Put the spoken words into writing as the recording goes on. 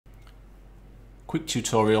quick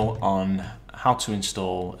tutorial on how to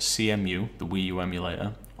install Cemu, the Wii U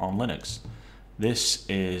emulator, on Linux. This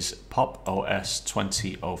is Pop! OS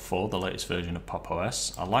 2004, the latest version of Pop!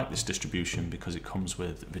 OS. I like this distribution because it comes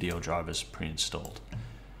with video drivers pre-installed.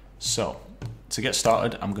 So, to get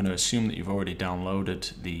started, I'm going to assume that you've already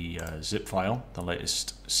downloaded the zip file, the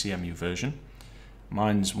latest Cemu version.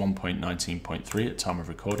 Mine's 1.19.3 at time of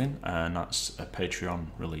recording, and that's a Patreon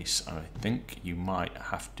release. I think you might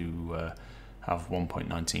have to have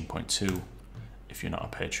 1.19.2 if you're not a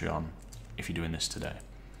Patreon, if you're doing this today.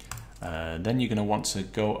 Then you're going to want to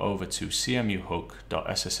go over to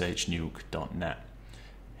cmuhook.sshnuke.net.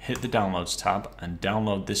 Hit the Downloads tab and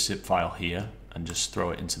download this zip file here and just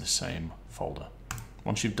throw it into the same folder.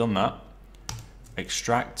 Once you've done that,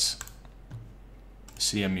 extract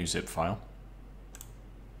Cemu zip file.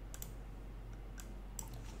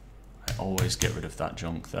 I always get rid of that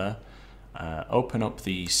junk there. Open up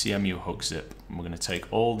the Cemu hook zip, and we're going to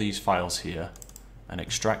take all these files here and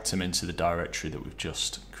extract them into the directory that we've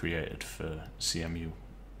just created for Cemu.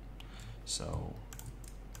 So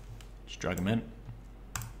just drag them in.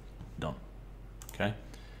 Done. Okay.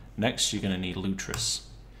 Next, you're going to need Lutris.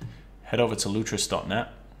 Head over to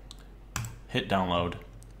lutris.net, hit download,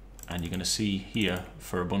 and you're going to see here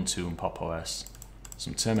for Ubuntu and Pop! OS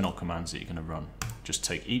some terminal commands that you're going to run. Just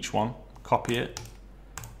take each one, copy it,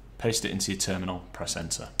 paste it into your terminal, press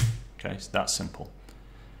enter. Okay, it's that simple.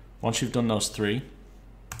 Once you've done those three,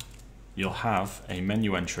 you'll have a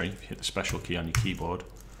menu entry, if you hit the special key on your keyboard,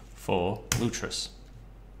 for Lutris.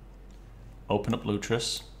 Open up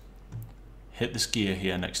Lutris, hit this gear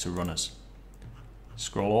here next to runners.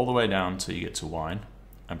 Scroll all the way down till you get to wine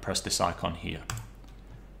and press this icon here.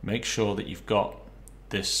 Make sure that you've got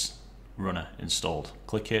this runner installed.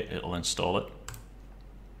 Click it, it'll install it.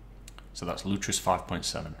 So that's Lutris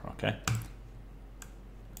 5.7, okay?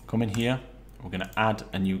 Come in here, we're going to add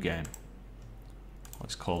a new game.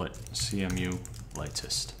 Let's call it Cemu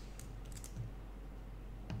Latest.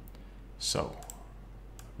 So,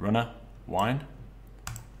 runner, wine.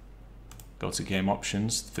 Go to game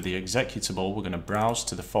options. For the executable, we're going to browse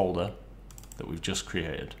to the folder that we've just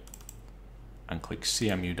created and click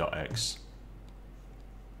cmu.x.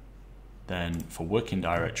 Then for working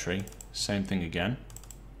directory, same thing again,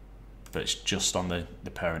 but it's just on the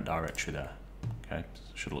parent directory there. Okay, so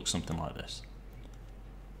it should look something like this.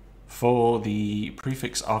 For the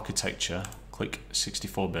prefix architecture, click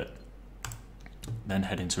 64-bit, then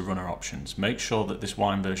head into runner options. Make sure that this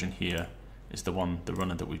wine version here is the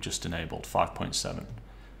runner that we've just enabled, 5.7.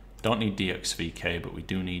 Don't need DXVK, but we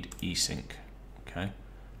do need eSync. Okay.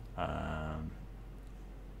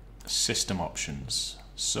 System options.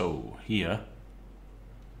 So here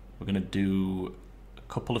we're going to do a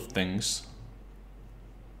couple of things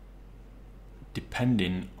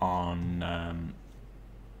depending on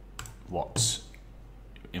what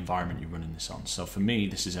environment you're running this on. So for me,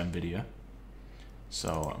 this is NVIDIA.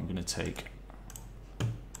 So I'm going to take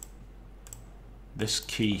this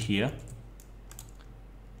key here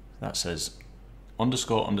that says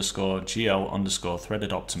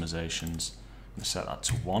 __GL_threaded optimizations. I'm going to set that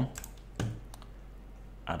to 1.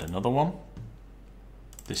 Add another one.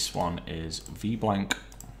 This one is vblank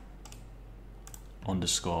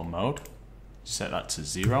 _mode. Set that to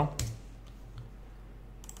 0.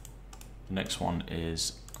 The next one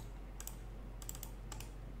is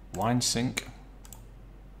winesync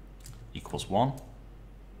equals 1.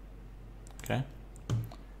 Okay.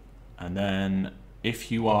 And then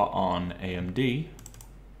if you are on AMD,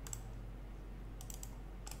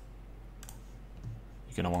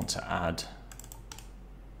 you're going to want to add,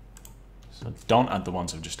 so don't add the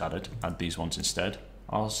ones I've just added, add these ones instead.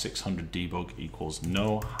 R600 debug equals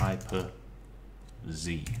no hyper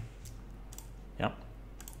Z. Yep.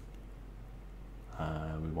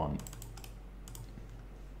 We want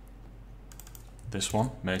this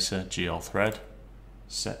one, Mesa GL thread.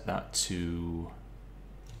 Set that to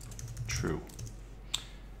true.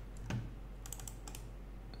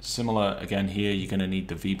 Similar again here, you're going to need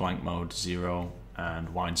the vblank mode 0 and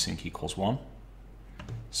winesync equals 1.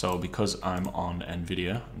 So because I'm on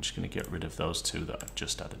NVIDIA, I'm just going to get rid of those two that I've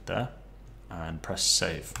just added there and press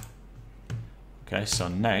save. Okay, so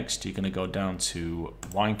next you're going to go down to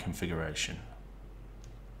wine configuration.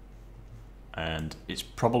 And it's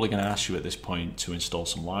probably going to ask you at this point to install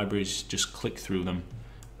some libraries. Just click through them.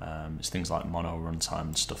 It's things like mono runtime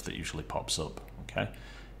and stuff that usually pops up. Okay,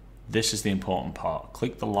 this is the important part.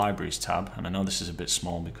 Click the libraries tab, and I know this is a bit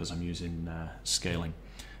small because I'm using scaling,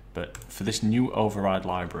 but for this new override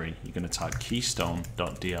library, you're going to type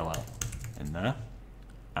keystone.dll in there,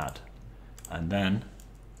 add, and then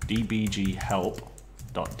dbg help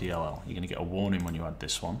You're going to get a warning when you add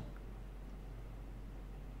this one.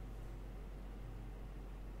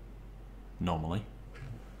 Normally.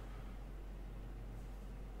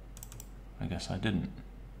 I guess I didn't.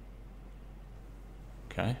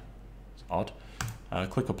 Okay, it's odd.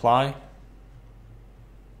 Click apply.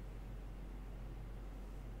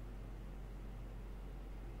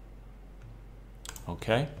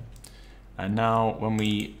 Okay, and now when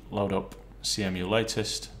we load up CMU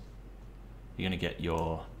latest, you're going to get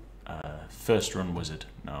your first run wizard.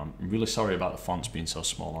 Now I'm really sorry about the fonts being so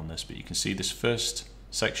small on this, but you can see this first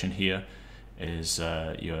section here is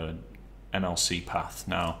your MLC path.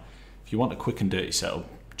 Now if you want a quick and dirty setup,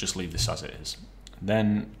 just leave this as it is.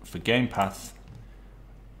 Then for game path,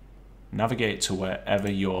 navigate to wherever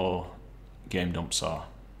your game dumps are.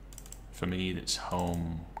 For me it's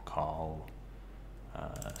home, call,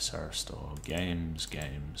 Sarah Store, games,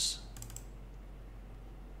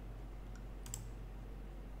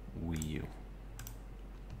 Wii U.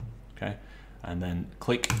 Okay, and then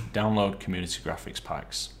click download community graphics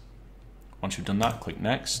packs. Once you've done that, click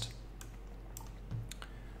next.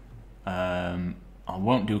 I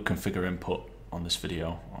won't do configure input on this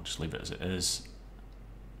video, I'll just leave it as it is,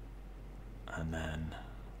 and then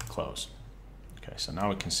close. Okay, so now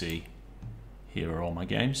we can see here are all my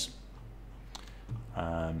games.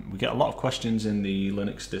 We get a lot of questions in the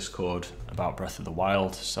Linux Discord about Breath of the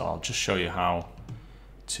Wild, so I'll just show you how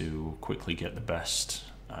to quickly get the best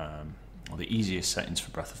or the easiest settings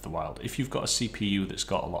for Breath of the Wild. If you've got a CPU that's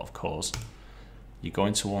got a lot of cores, you're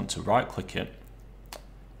going to want to right click it,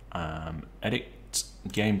 edit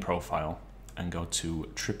game profile, and go to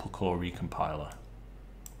triple core recompiler.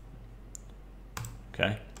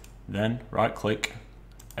 Okay, then right click,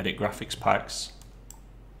 edit graphics packs.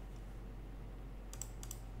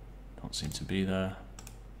 Don't seem to be there.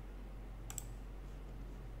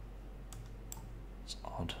 It's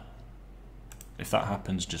odd. If that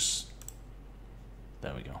happens, just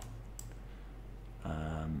there we go.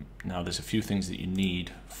 Now there's a few things that you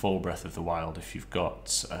need for Breath of the Wild. If you've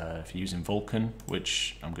got, if you're using Vulkan,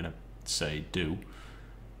 which I'm gonna say do,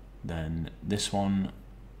 then this one,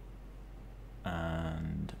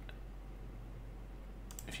 and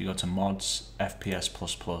if you go to mods,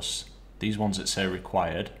 FPS++, these ones that say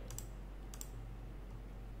required,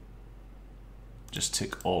 just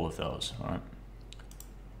tick all of those. All right.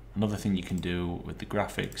 Another thing you can do with the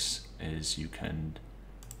graphics is you can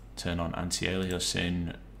turn on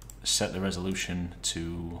anti-aliasing, set the resolution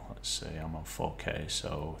to, let's say I'm on 4K,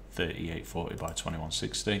 so 3840 by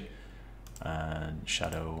 2160, and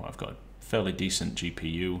shadow, I've got a fairly decent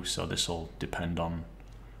GPU, so this will depend on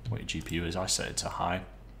what your GPU is. I set it to high,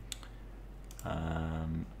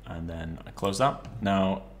 and then I close that.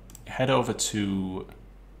 Now head over to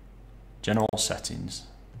general settings,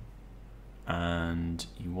 and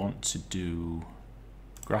you want to do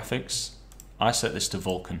graphics. I set this to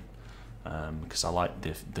Vulkan because I like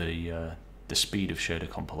the speed of shader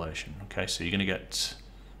compilation. Okay, so you're going to get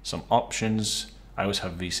some options. I always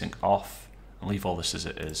have VSync off and leave all this as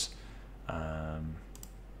it is. I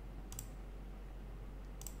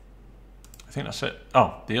think that's it.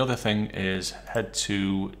 Oh, the other thing is head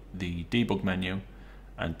to the debug menu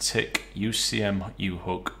and tick use CMU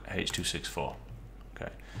hook H264.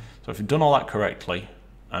 Okay, so if you've done all that correctly,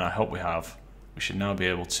 and I hope we have, we should now be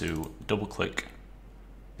able to double click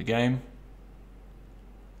the game,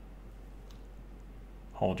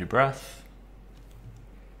 hold your breath,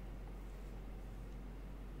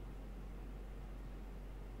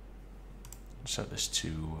 set this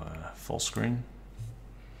to full screen.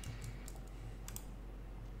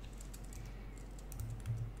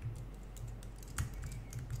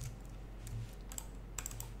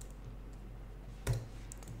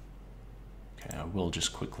 Okay, I will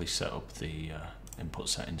just quickly set up the input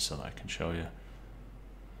settings so that I can show you.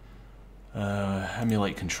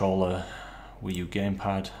 Emulate controller, Wii U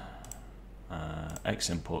gamepad, X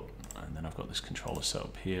input, and then I've got this controller set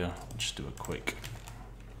up here. I'll just do a quick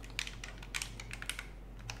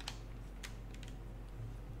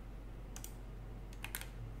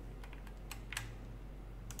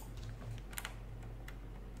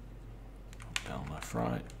down, left,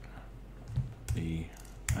 right, B,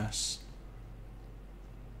 S.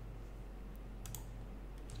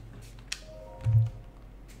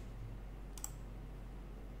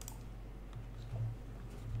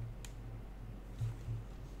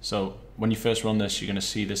 So when you first run this, you're going to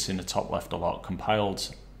see this in the top left a lot,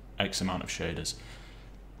 compiled X amount of shaders.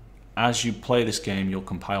 As you play this game, you'll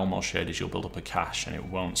compile more shaders, you'll build up a cache, and it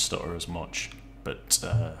won't stutter as much, but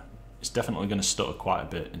it's definitely going to stutter quite a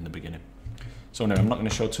bit in the beginning. So anyway, I'm not going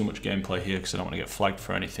to show too much gameplay here because I don't want to get flagged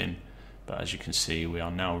for anything, But as you can see, we are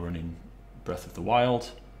now running Breath of the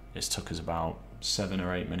Wild. It's took us about 7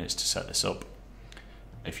 or 8 minutes to set this up.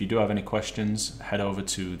 If you do have any questions, head over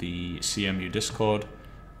to the CMU Discord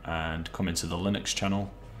and come into the Linux channel,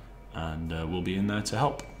 and we'll be in there to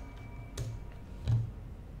help.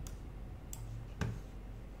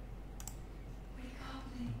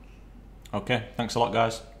 Okay, thanks a lot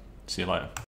guys. See you later.